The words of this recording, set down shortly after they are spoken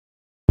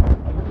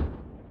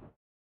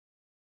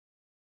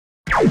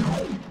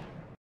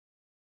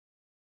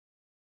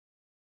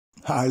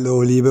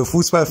Hallo liebe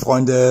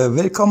Fußballfreunde,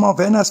 willkommen auf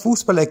Werners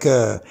Fussball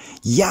Ecke.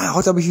 Ja,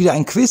 heute habe ich wieder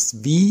ein Quiz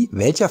wie,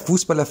 welcher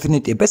Fußballer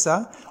findet ihr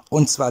besser?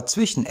 Und zwar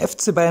zwischen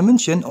FC Bayern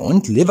München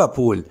und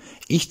Liverpool.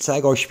 Ich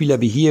zeige euch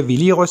Spieler wie hier, wie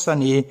Leroy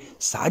Sané,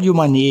 Sadio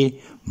Mané,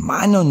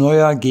 Manuel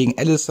Neuer gegen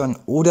Alisson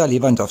oder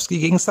Lewandowski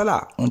gegen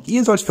Salah. Und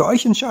ihr sollt für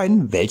euch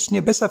entscheiden, welchen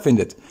ihr besser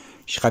findet.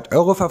 Schreibt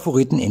eure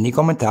Favoriten in die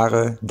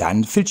Kommentare,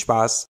 dann viel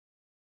Spaß!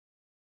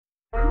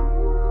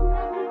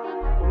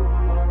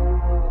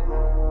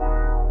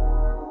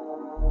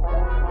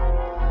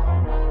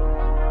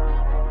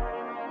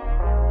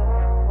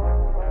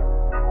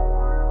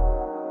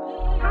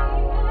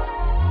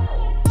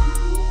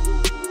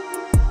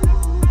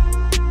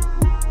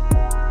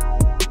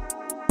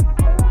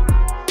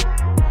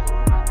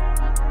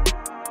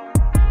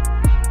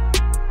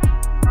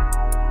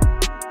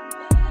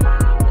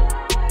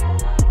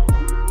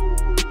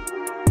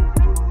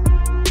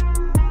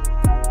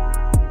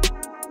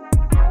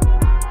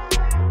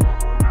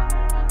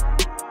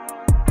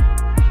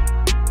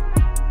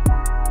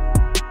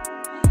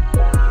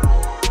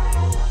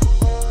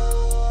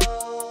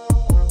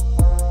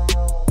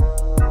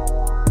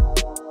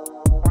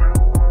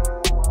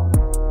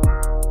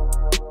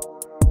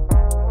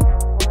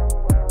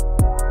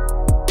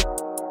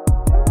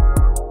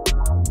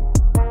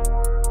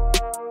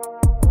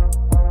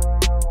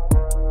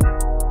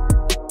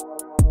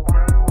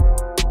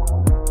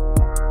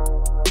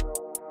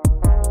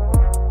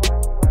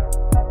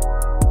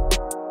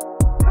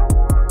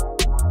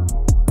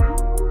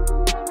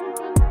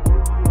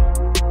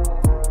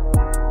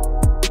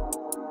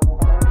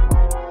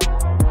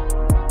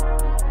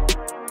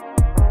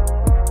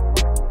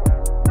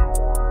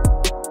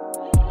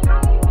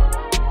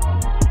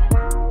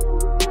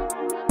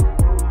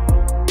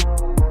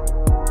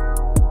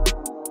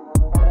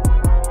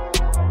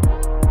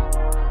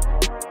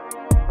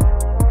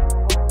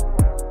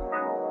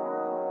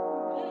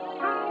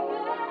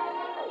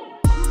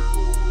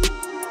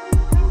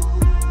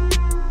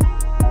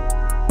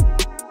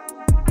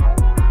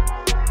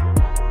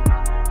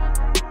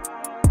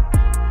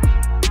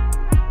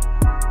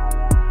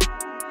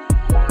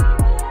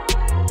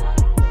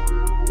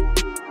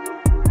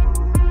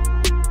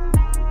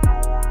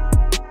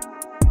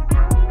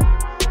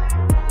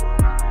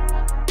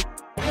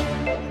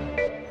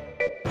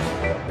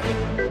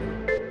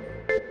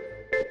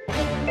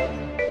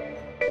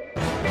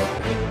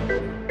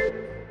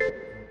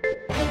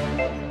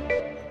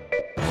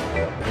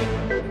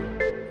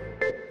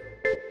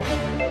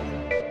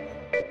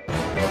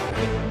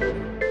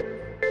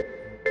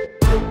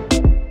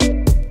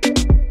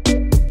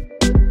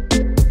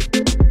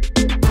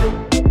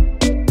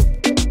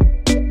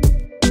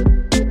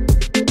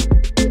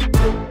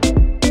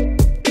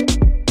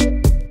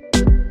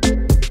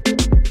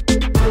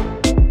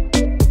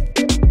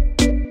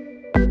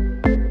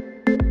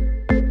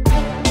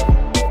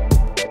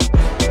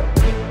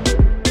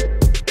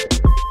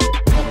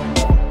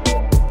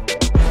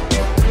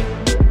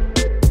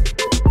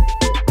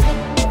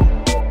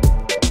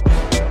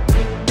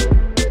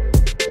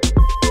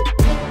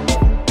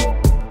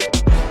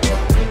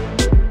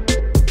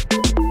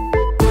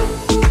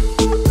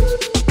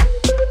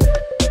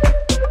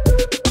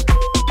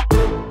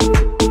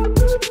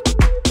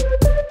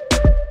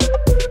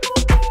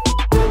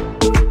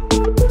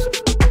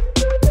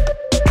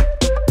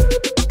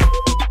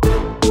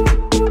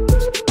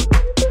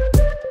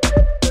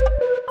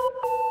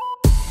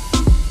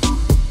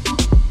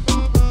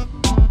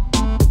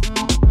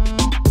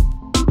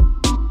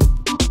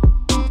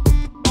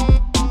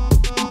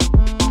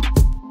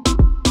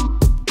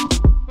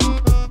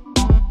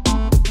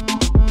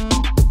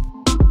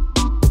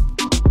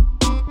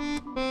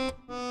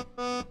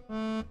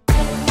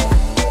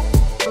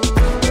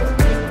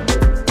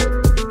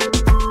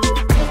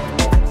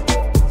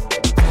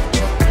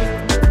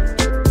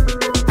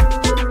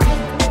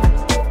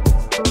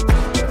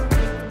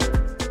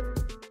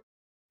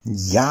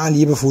 Ja,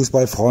 liebe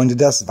Fußballfreunde,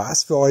 das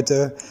war's für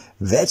heute.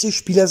 Welche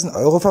Spieler sind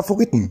eure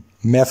Favoriten?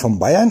 Mehr von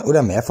Bayern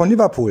oder mehr von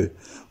Liverpool?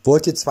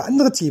 Wollt ihr zwei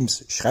andere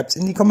Teams? Schreibt's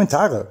in die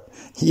Kommentare.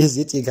 Hier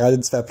seht ihr gerade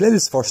 2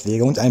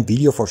 Playlist-Vorschläge und einen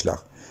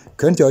Videovorschlag.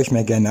 Könnt ihr euch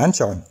mir gerne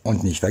anschauen.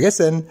 Und nicht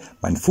vergessen,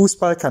 meinen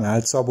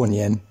Fußballkanal zu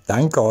abonnieren.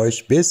 Danke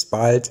euch, bis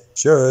bald.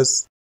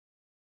 Tschüss.